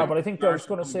pitch there. Yeah, but I think they're just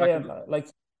going to say, like,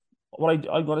 what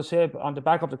I'm going to say on the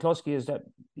back of the McCluskey is that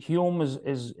Hume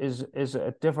is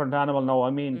a different animal now. I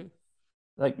mean,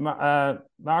 like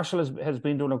Marshall has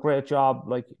been doing a great job,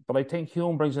 like, but I think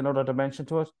Hume brings another dimension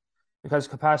to it, because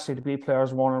capacity to beat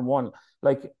players one-on-one.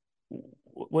 Like,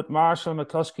 with Marshall and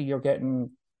McCluskey, you're getting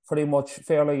pretty much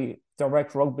fairly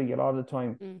direct rugby a lot of the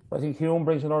time. But I think Hume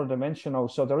brings another dimension now.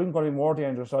 So they're even going to be more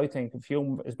dangerous, I think, if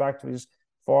Hume is back to his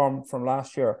form from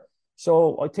last year.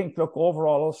 So I think, look,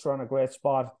 overall, Ulster are in a great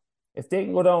spot. If they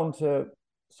can go down to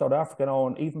South Africa now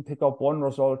and even pick up one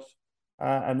result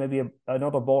and maybe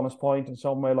another bonus point in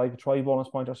some way, like a try bonus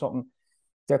point or something,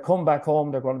 they come back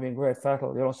home, they're going to be in great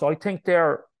fettle, you know. So I think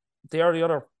they're the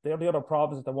other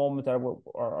province at the moment that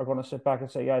are going to sit back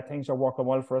and say, yeah, things are working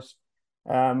well for us.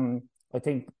 I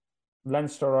think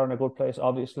Leinster are in a good place,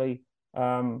 obviously.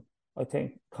 I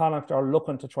think Connacht are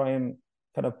looking to try and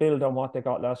kind of build on what they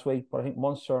got last week, but I think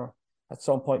Munster at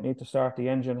some point need to start the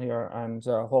engine here, and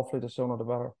hopefully the sooner the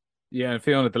better. Yeah, and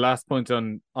Fiona, the last point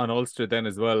on Ulster then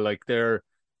as well, like they're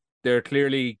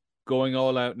clearly going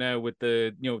all out now with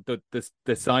the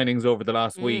signings over the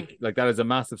last week. Like that is a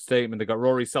massive statement. They got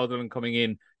Rory Sutherland coming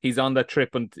in. He's on that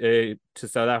trip to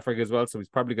South Africa as well, so he's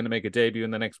probably going to make a debut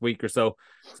in the next week or so.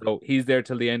 So he's there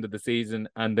till the end of the season,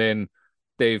 and then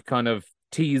they've kind of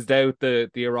teased out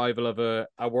the arrival of a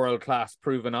world-class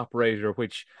proven operator,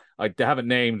 which they haven't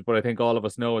named, but I think all of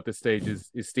us know at this stage is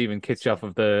Stephen Kitchoff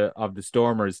of the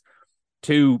Stormers.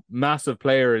 Two massive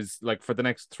players, like for the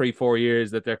next 3-4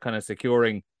 years, that they're kind of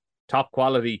securing top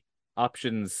quality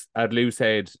options at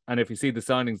Loosehead. And if you see the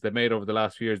signings they've made over the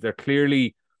last few years, they're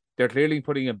clearly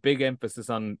putting a big emphasis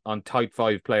on type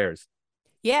 5 players.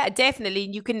 Yeah, definitely.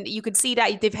 You can see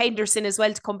that they've Henderson as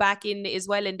well to come back in as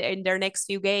well in their next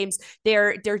few games.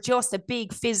 They're just a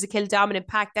big physical dominant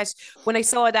pack. That when I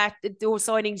saw those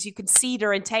signings, you can see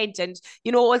their intent. And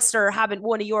you know, Ulster haven't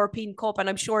won a European Cup, and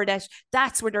I'm sure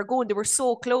that's where they're going. They were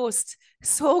so close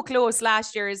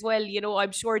last year as well. You know,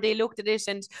 I'm sure they looked at it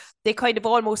and they kind of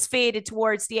almost faded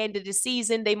towards the end of the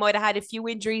season. They might have had a few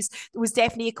injuries. There was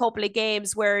definitely a couple of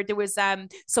games where there was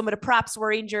some of the props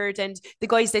were injured, and the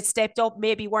guys that stepped up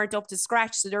maybe weren't up to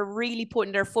scratch. So they're really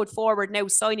putting their foot forward now,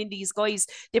 signing these guys.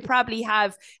 They probably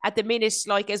have at the minute,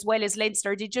 like as well as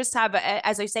Leinster, they just have,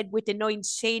 as I said, with the 9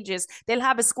 changes, they'll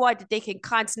have a squad that they can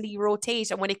constantly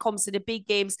rotate. And when it comes to the big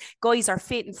games, guys are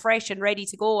fit and fresh and ready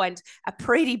to go, and a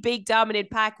pretty big dominant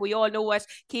pack. We all know what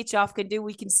Kitchoff can do.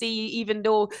 We can see, even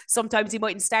though sometimes he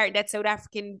mightn't start in that South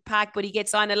African pack, but he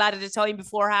gets on a lot of the time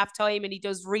before half time and he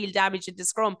does real damage in the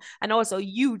scrum, and also a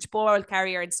huge ball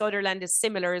carrier. And Sutherland is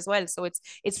similar as well. So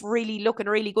it's really looking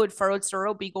really good for Ulster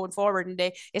Rugby going forward,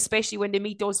 and especially when they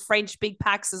meet those French big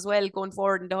packs as well going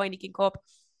forward in the Heineken Cup.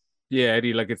 Yeah,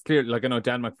 Eddie, like it's clear, like I know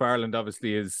Dan McFarland obviously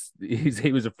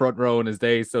he was a front row in his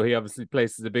day, so he obviously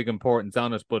places a big importance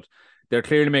on it, but they're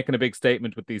clearly making a big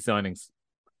statement with these signings.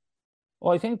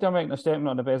 Well, I think they're making a statement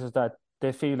on the basis that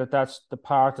they feel that that's the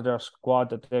part of their squad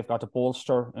that they've got to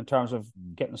bolster in terms of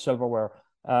getting silverware.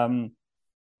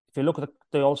 If you look at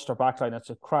the Ulster backline, it's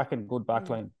a cracking good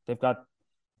backline. They've got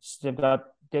 2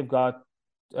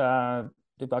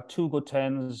 good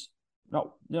 10s.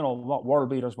 Not world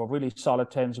beaters, but really solid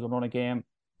 10s who can run a game.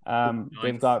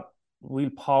 They've got real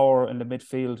power in the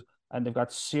midfield, and they've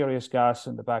got serious gas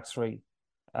in the back 3.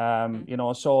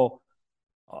 So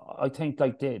I think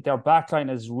like their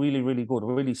backline is really, really good,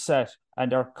 really set,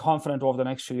 and they're confident over the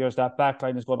next few years that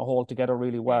backline is going to hold together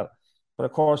really well. But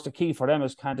of course, the key for them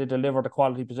is, can they deliver the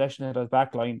quality possession in their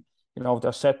backline,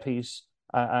 their set piece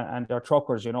and their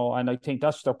truckers, and I think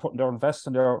that's what they're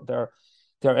investing their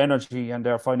energy and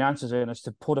their finances in, is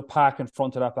to put a pack in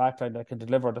front of that backline that can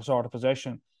deliver the sort of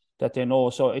possession that they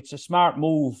know. So it's a smart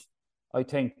move, I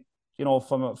think,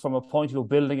 from a point of view,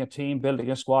 building a team, building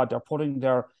a squad. They're putting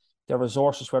their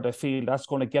resources where they feel that's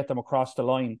going to get them across the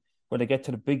line when they get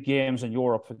to the big games in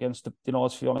Europe against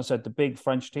as Fiona said, the big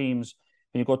French teams.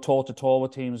 When you go toe to toe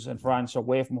with teams in France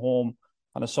away from home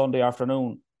on a Sunday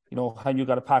afternoon, and you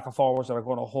got a pack of forwards that are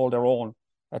going to hold their own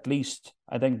at least,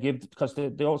 and then because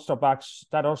the Ulster backs,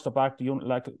 that Ulster back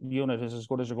unit is as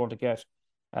good as you're going to get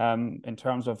in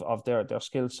terms of their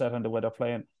skill set and the way they're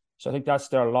playing. So I think that's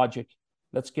their logic.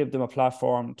 Let's give them a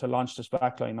platform to launch this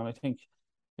backline, and I think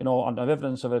on the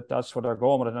evidence of it, that's where they're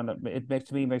going with it, and it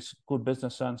makes good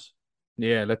business sense.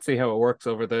 Yeah, let's see how it works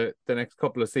over the next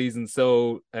couple of seasons.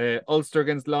 So Ulster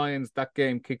against Lions, that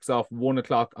game kicks off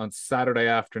 1:00 on Saturday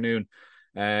afternoon.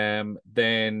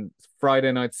 Then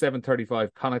Friday night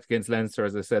 7:35 Connacht against Leinster.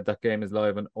 As I said, that game is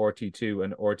live on RT2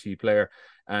 and RT Player.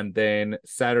 And then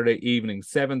Saturday evening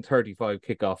 7:35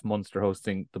 kickoff, Munster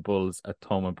hosting the Bulls at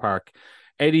Thomond Park.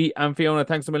 Eddie and Fiona,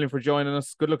 thanks a million for joining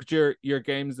us. Good luck at your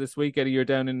games this week. Eddie, you're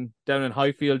down in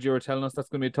Highfield. You were telling us that's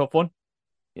going to be a tough one.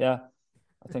 Yeah,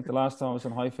 I think the last time I was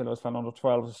in Highfield, I was playing under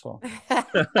 12s. So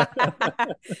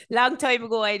long time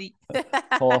ago, Eddie.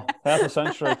 Half a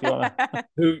century, Fiona.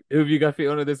 Who have you got,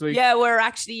 Fiona, this week? Yeah, we're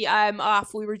actually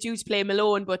off. We were due to play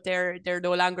Malone, but they're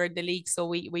no longer in the league, so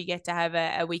we get to have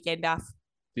a weekend off.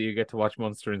 do you get to watch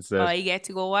Munster instead? I get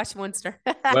to go watch Munster.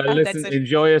 Well, listen, That's it.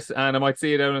 enjoy it, and I might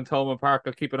see you down in Thomond Park.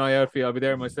 I'll keep an eye out for you. I'll be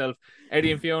there myself.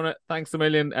 Eddie and Fiona, thanks a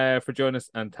million for joining us,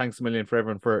 and thanks a million for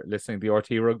everyone for listening to the RT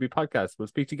Rugby podcast. We'll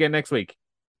speak to you again next week.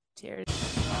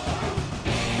 Cheers.